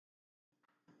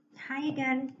Hi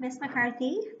again, Miss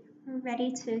McCarthy. We're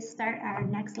ready to start our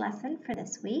next lesson for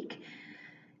this week.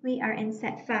 We are in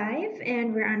set 5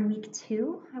 and we're on week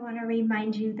 2. I want to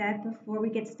remind you that before we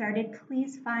get started,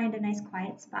 please find a nice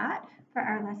quiet spot for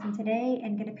our lesson today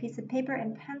and get a piece of paper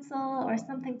and pencil or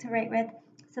something to write with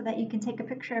so that you can take a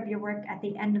picture of your work at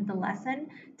the end of the lesson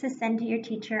to send to your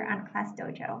teacher on Class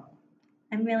Dojo.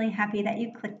 I'm really happy that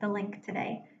you clicked the link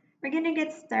today. We're going to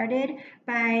get started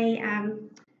by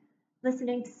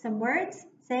listening to some words,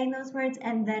 saying those words,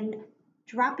 and then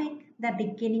dropping the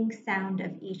beginning sound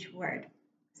of each word.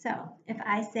 So if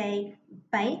I say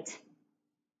bite,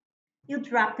 you'll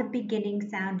drop the beginning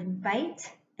sound in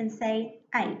bite and say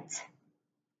ite.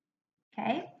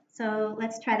 Okay, so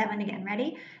let's try that one again.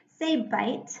 Ready? Say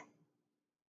bite.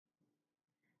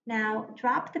 Now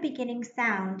drop the beginning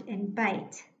sound in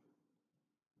bite.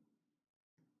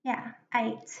 Yeah,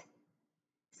 ite.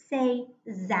 Say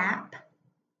zap.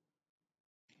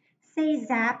 Say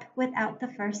zap without the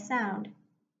first sound.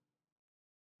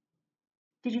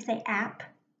 Did you say app?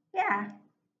 Yeah.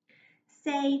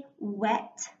 Say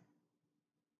wet.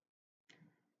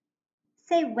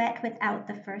 Say wet without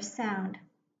the first sound.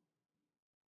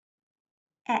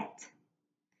 Et.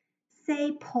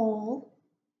 Say pole.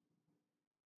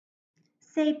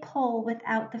 Say pole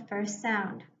without the first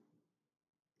sound.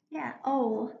 Yeah,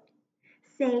 ole.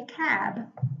 Say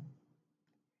cab.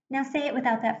 Now say it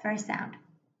without that first sound.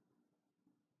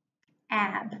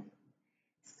 Ab.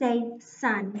 Say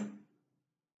sun.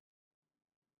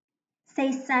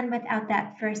 Say sun without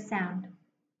that first sound.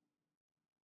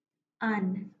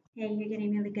 Un. Hey, you're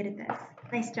getting really good at this.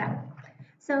 Nice job.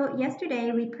 So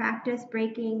yesterday we practiced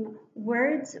breaking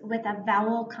words with a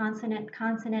vowel, consonant,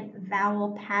 consonant,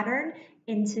 vowel pattern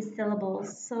into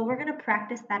syllables. So we're going to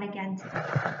practice that again today.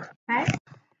 Okay?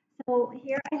 So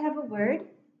here I have a word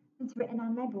that's written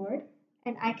on my board,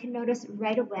 and I can notice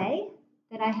right away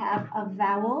that I have a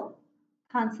vowel,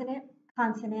 consonant,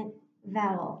 consonant,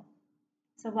 vowel.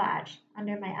 So watch,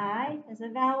 under my I is a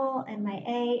vowel and my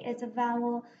A is a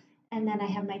vowel, and then I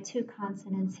have my two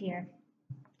consonants here.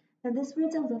 So this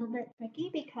word's a little bit tricky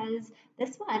because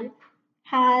this one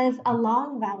has a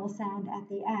long vowel sound at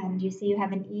the end. You see you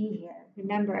have an E here.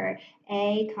 Remember,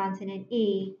 A, consonant,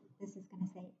 E. This is going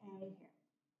to say A here.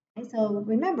 Okay, so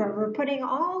remember, we're putting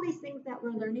all these things that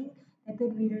we're learning that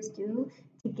good readers do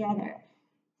together.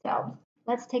 So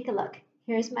let's take a look.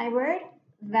 Here's my word,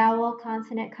 vowel,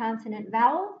 consonant, consonant,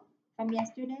 vowel. From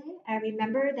yesterday, I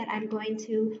remember that I'm going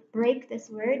to break this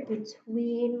word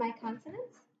between my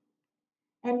consonants.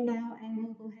 And now I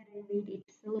will go ahead and read each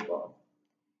syllable.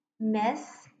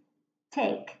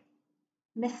 Take,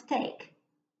 mistake.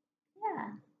 Yeah,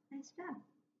 nice job.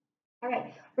 All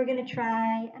right, we're going to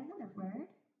try another word.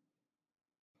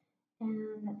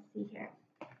 And let's see here.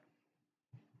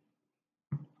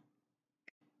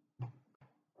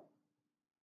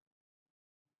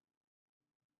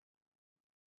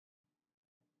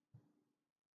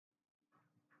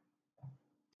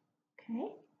 Okay,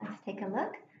 let's take a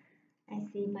look. I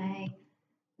see my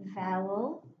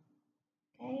vowel.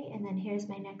 Okay, and then here's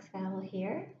my next vowel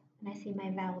here. And I see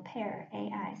my vowel pair,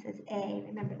 AI says A,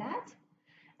 remember that?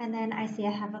 And then I see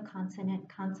I have a consonant,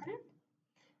 consonant.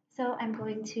 So I'm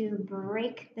going to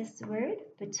break this word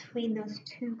between those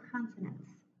two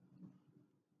consonants.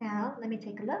 Now let me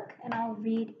take a look and I'll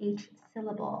read each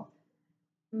syllable.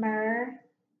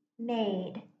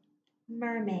 Mermaid,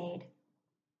 mermaid.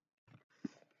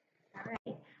 All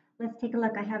right, let's take a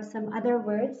look. I have some other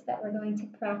words that we're going to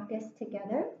practice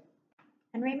together.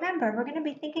 And remember, we're going to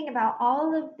be thinking about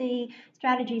all of the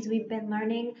strategies we've been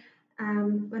learning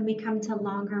when we come to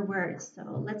longer words.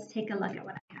 So let's take a look at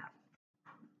what I have.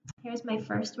 Here's my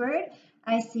first word.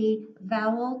 I see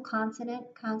vowel,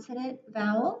 consonant, consonant,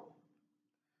 vowel.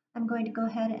 I'm going to go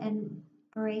ahead and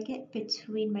break it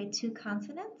between my two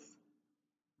consonants.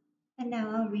 And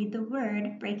now I'll read the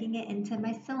word, breaking it into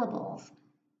my syllables.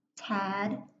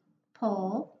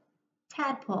 Tadpole,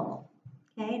 tadpole.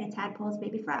 Okay, and a tadpole is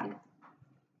baby frog.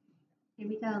 Here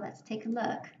we go, let's take a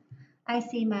look. I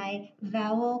see my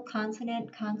vowel,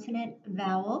 consonant, consonant,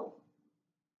 vowel.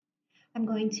 I'm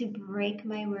going to break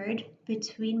my word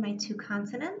between my two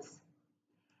consonants.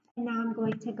 And now I'm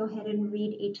going to go ahead and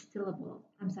read each syllable.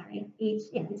 I'm sorry, each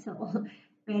syllable.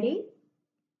 Ready?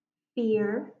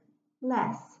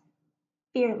 Fearless,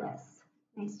 fearless.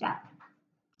 Nice job.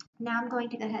 Now I'm going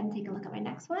to go ahead and take a look at my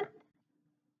next one.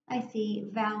 I see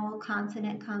vowel,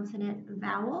 consonant, consonant,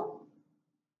 vowel.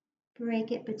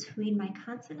 Break it between my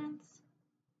consonants.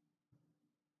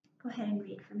 Go ahead and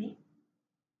read for me.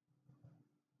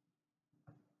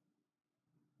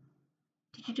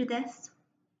 Did you do this?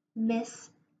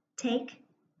 Mistake,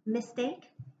 mistake.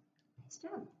 Nice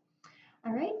job.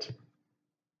 All right.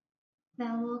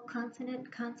 Vowel,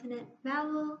 consonant, consonant,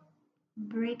 vowel.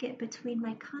 Break it between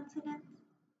my consonants.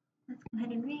 Let's go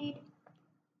ahead and read.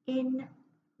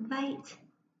 Invite,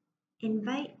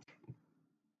 invite.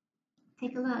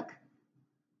 Take a look.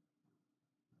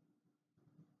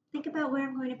 Think about where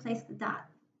I'm going to place the dot.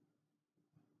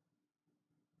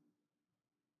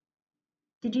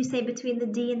 Did you say between the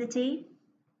D and the T?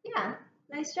 Yeah,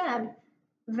 nice job.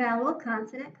 Vowel,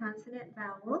 consonant, consonant,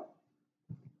 vowel.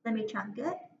 Let me chunk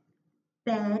it.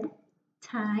 Bed,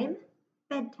 time,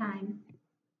 bedtime.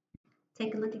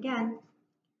 Take a look again.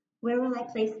 Where will I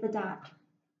place the dot?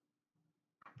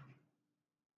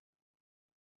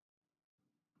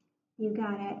 You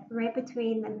got it. Right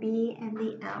between the B and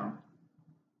the L.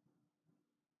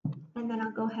 And then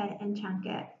I'll go ahead and chunk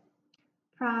it.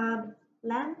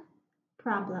 Problem,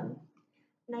 problem.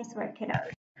 Nice work,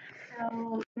 kiddos.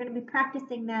 So you're going to be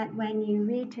practicing that when you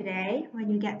read today, when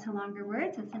you get to longer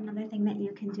words. That's another thing that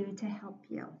you can do to help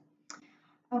you.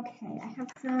 Okay, I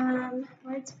have some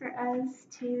words for us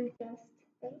to just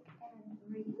think and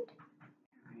read.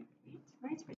 All right,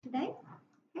 words for today.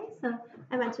 Okay, so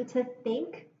I want you to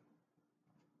think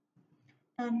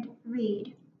and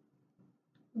read.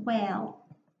 Whale.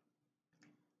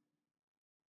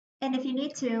 And if you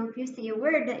need to, if you see a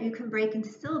word that you can break into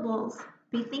syllables,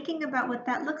 be thinking about what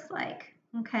that looks like,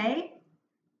 okay?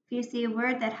 If you see a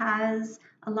word that has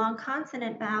a long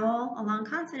consonant vowel, a long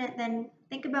consonant, then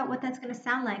think about what that's going to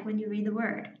sound like when you read the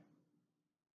word.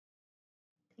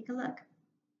 Take a look.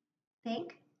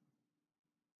 Think.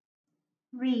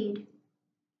 Read.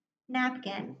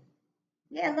 Napkin.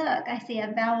 Yeah, look, I see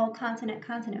a vowel, consonant,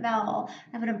 consonant, vowel.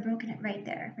 I would have broken it right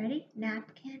there. Ready?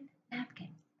 Napkin, napkin.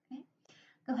 Okay.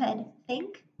 Go ahead.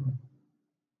 Think.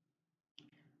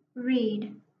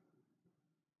 Read.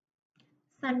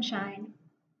 Sunshine.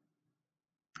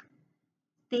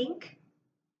 Think.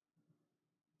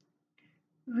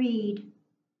 Read.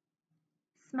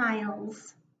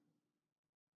 Smiles.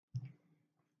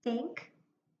 Think.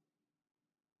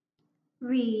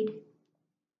 Read.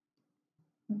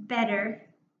 Better.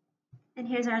 And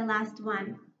here's our last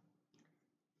one.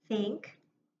 Think.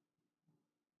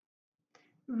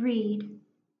 Read.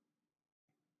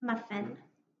 Muffin.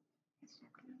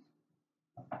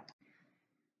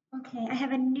 Okay, I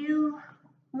have a new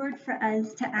word for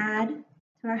us to add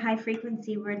to our high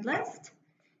frequency word list.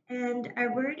 And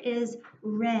our word is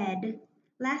read.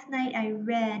 Last night I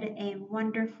read a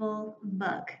wonderful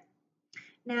book.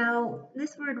 Now,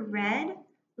 this word read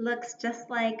looks just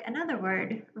like another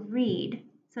word, read.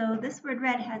 So this word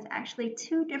read has actually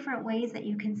two different ways that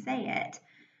you can say it.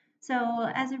 So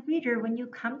as a reader, when you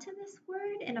come to this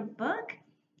word in a book,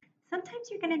 sometimes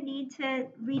you're going to need to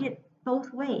read it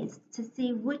both ways to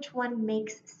see which one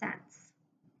makes sense.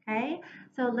 Okay,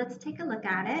 so let's take a look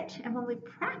at it. And when we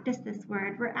practice this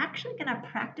word, we're actually going to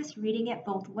practice reading it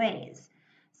both ways.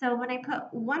 So when I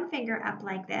put one finger up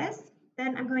like this,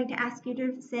 then I'm going to ask you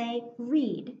to say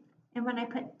read. And when I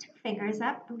put two fingers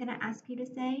up, I'm going to ask you to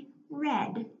say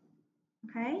read.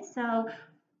 Okay, so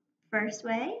first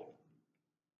way,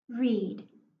 read.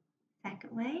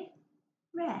 Second way,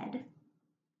 read.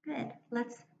 Good.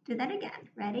 Let's do that again.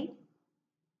 Ready?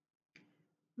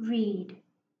 Read.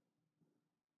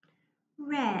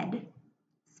 Read.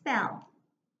 Spell.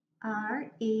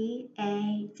 R-E-A-D.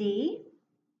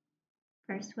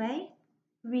 First way,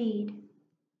 read.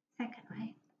 Second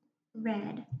way,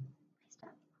 read.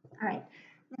 All right,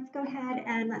 let's go ahead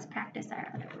and let's practice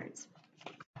our other words.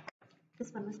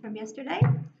 This one was from yesterday.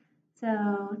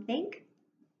 So think,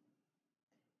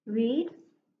 read,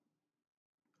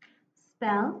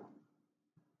 spell,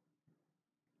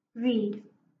 read,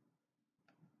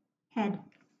 head.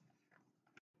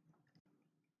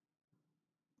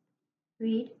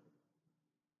 Read,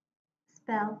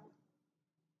 spell,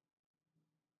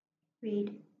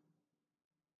 read,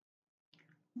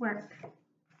 work.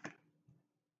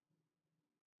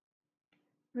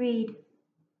 Read,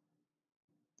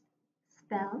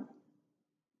 spell,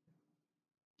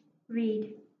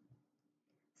 read,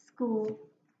 school.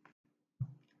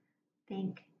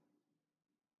 Think,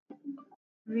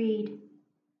 read,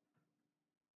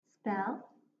 spell,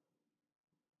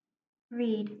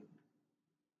 read,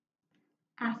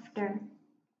 after.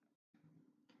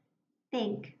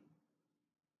 Think,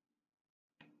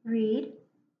 read,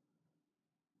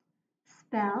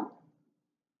 spell,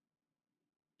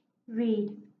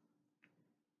 read,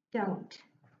 don't.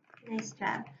 Nice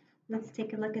job. Let's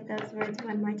take a look at those words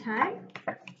one more time.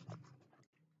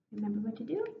 Remember what to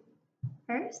do.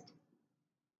 First,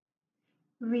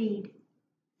 read.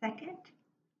 Second,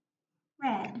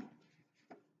 read.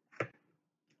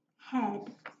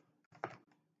 Head.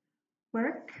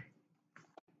 work,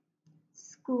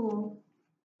 school,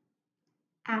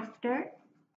 after,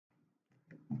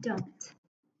 don't.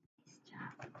 Nice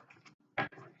job.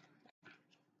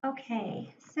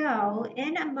 Okay, so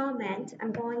in a moment,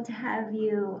 I'm going to have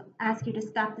you ask you to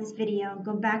stop this video,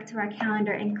 go back to our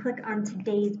calendar and click on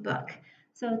today's book.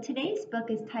 So today's book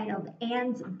is titled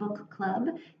Anne's Book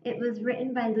Club. It was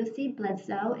written by Lucy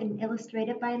Bledsoe and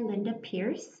illustrated by Linda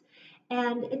Pierce.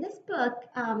 And in this book,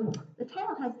 the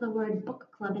title has the word book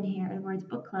club in here, the words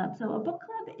book club. So a book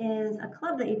club is a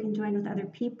club that you can join with other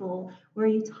people where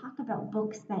you talk about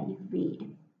books that you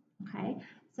read. Okay,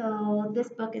 so this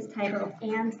book is titled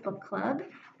Anne's Book Club,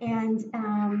 and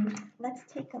let's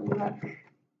take a look.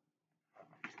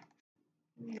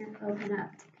 I'm going to open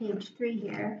up to page 3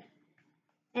 here,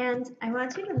 and I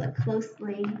want you to look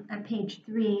closely at page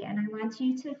 3, and I want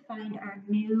you to find our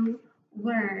new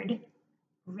word,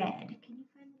 red. Can you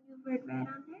find the new word red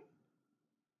on there?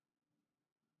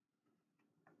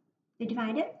 Did you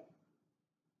find it?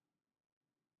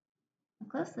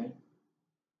 Look closely.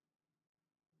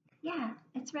 Yeah,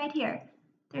 it's right here.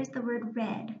 There's the word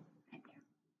red right there.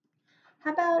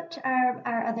 How about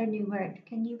our other new word?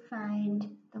 Can you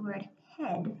find the word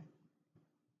head?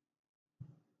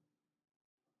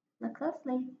 Look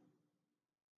closely.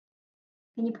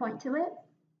 Can you point to it?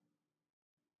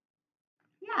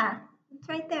 Yeah, it's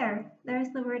right there. There's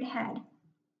the word head.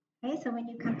 Okay, so when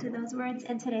you come to those words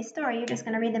in today's story, you're just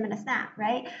going to read them in a snap,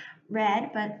 right?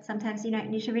 Read, but sometimes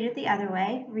you should read it the other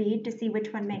way. Read to see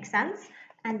which one makes sense.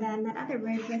 And then that other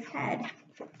word was head.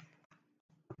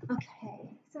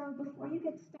 Okay, so before you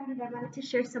get started, I wanted to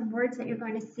share some words that you're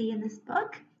going to see in this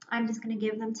book. I'm just going to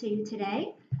give them to you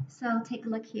today. So take a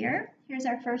look here. Here's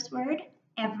our first word,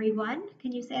 everyone.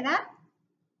 Can you say that?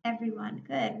 Everyone.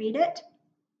 Good. Read it.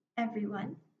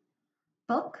 Everyone.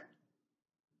 Book.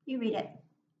 You read it.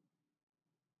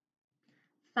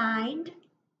 Find.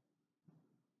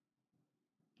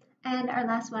 And our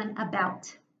last one,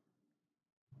 about.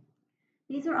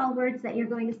 These are all words that you're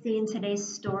going to see in today's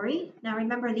story. Now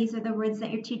remember, these are the words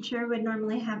that your teacher would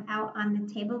normally have out on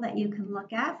the table that you can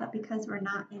look at, but because we're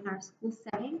not in our school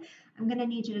setting, I'm going to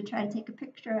need you to try to take a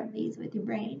picture of these with your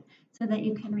brain so that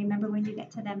you can remember when you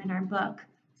get to them in our book.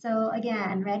 So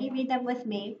again, ready? Read them with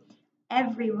me.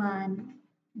 Everyone,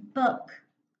 book,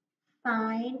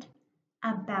 find,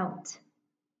 about.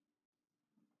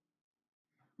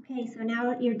 Okay, so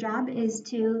now your job is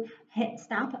to hit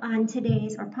stop on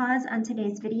today's or pause on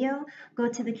today's video, go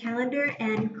to the calendar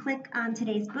and click on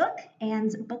today's book,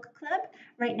 Anne's Book Club,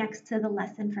 right next to the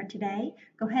lesson for today.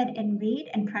 Go ahead and read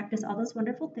and practice all those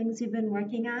wonderful things you've been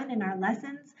working on in our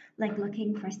lessons, like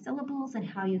looking for syllables and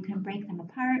how you can break them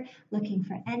apart, looking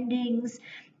for endings,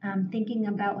 thinking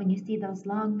about when you see those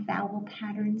long vowel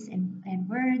patterns in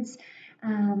words,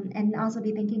 and also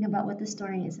be thinking about what the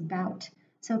story is about.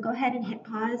 So go ahead and hit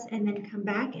pause and then come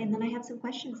back, and then I have some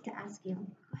questions to ask you.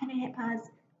 Go ahead and hit pause,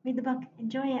 read the book,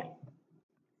 enjoy it.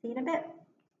 See you in a bit.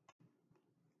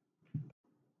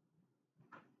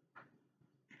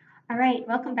 All right,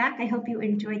 welcome back. I hope you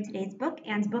enjoyed today's book,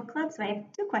 Anne's Book Club. So I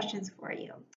have 2 questions for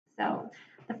you. So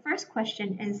the first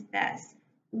question is this: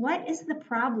 what is the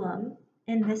problem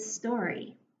in this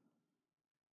story?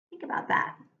 Think about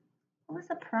that. What was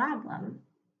the problem?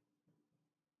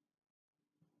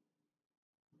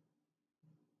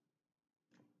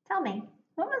 Tell me,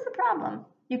 what was the problem?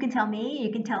 You can tell me, you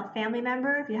can tell a family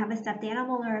member. If you have a stuffed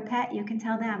animal or a pet, you can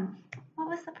tell them. What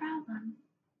was the problem?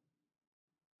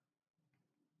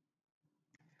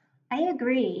 I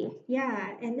agree.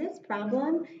 Yeah, in this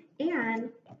problem,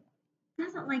 Anne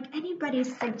doesn't like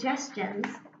anybody's suggestions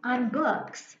on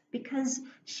books because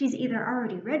she's either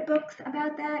already read books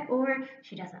about that or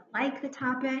she doesn't like the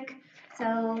topic.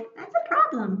 So that's a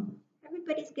problem.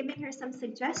 Everybody's giving her some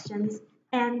suggestions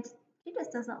and she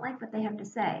just doesn't like what they have to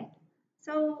say.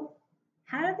 So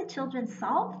how do the children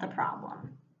solve the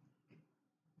problem?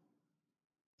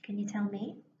 Can you tell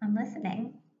me? I'm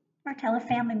listening. Or tell a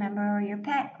family member or your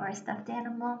pet or a stuffed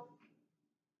animal.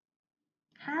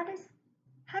 How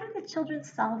do the children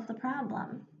solve the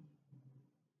problem?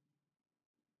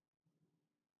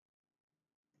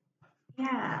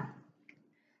 Yeah.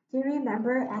 Do you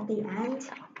remember at the end,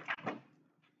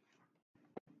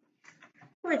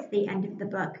 towards the end of the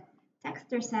book,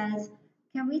 Dexter says,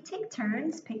 can we take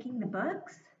turns picking the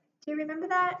books? Do you remember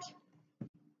that?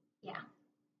 Yeah,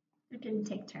 we didn't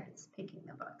take turns picking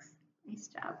the books. Nice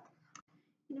job.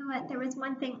 You know what, there was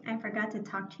one thing I forgot to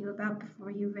talk to you about before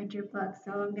you read your book,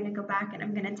 so I'm going to go back and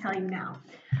I'm going to tell you now.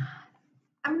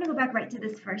 I'm going to go back right to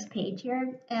this first page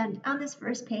here. And on this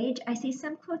first page, I see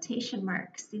some quotation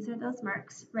marks. These are those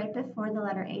marks right before the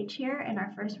letter H here in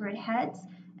our first word, heads.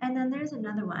 And then there's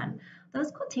another one.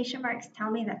 Those quotation marks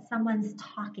tell me that someone's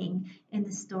talking in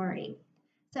the story.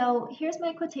 So here's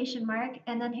my quotation mark,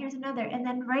 and then here's another. And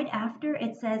then right after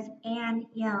it says Anne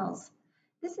yells.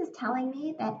 This is telling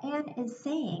me that Anne is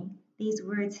saying these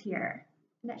words here.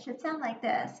 And it should sound like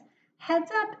this. Heads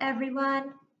up,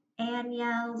 everyone. Anne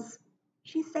yells.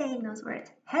 She's saying those words.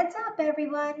 Heads up,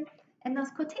 everyone. And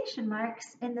those quotation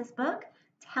marks in this book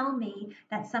tell me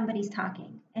that somebody's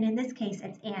talking. And in this case,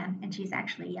 it's Anne, and she's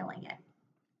actually yelling it.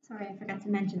 Sorry, I forgot to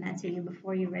mention that to you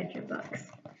before you read your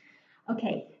books.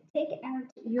 Okay, take out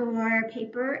your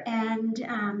paper and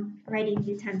writing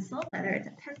utensil, whether it's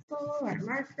a pencil or a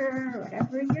marker or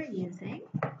whatever you're using.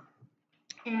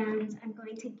 And I'm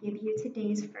going to give you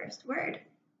today's first word.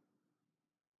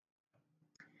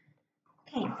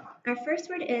 Okay, our first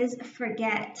word is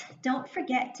forget. Don't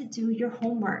forget to do your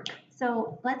homework.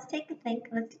 So let's take a think.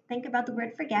 Let's think about the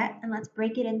word forget and let's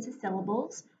break it into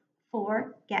syllables.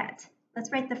 Forget. Let's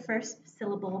write the first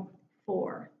syllable,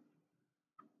 for.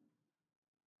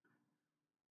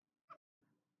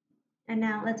 And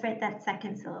now let's write that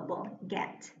second syllable,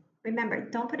 get. Remember,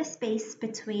 don't put a space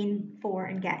between for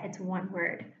and get. It's one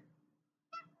word.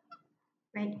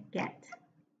 Right? Get.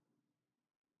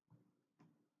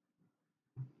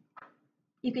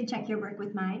 You can check your work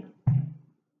with mine.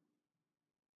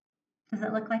 Does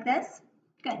it look like this?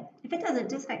 Good. If it doesn't,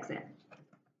 just fix it.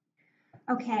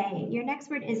 Okay, your next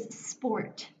word is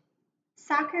sport.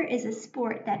 Soccer is a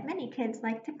sport that many kids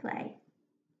like to play.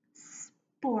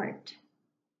 Sport.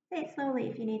 Say it slowly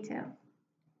if you need to.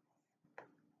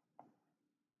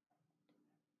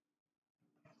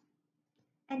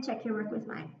 And check your work with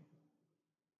mine.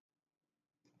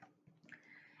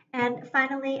 And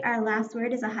finally, our last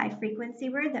word is a high frequency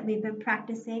word that we've been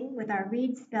practicing with our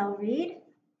read, spell, read.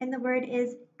 And the word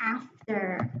is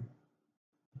after.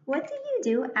 What do you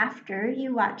do after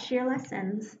you watch your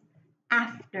lessons?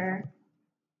 After.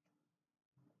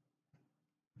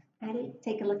 Ready?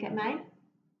 Take a look at mine.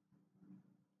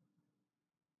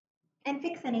 And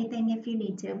fix anything if you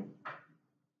need to.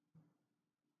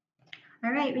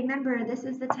 All right, remember, this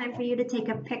is the time for you to take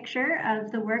a picture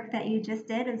of the work that you just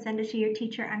did and send it to your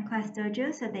teacher on Class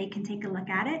Dojo so they can take a look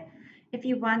at it. If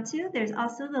you want to, there's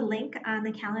also the link on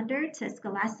the calendar to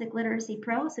Scholastic Literacy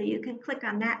Pro, so you can click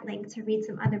on that link to read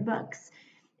some other books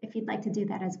if you'd like to do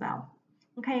that as well.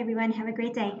 Okay, everyone, have a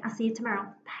great day. I'll see you tomorrow.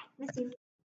 Bye. Miss you.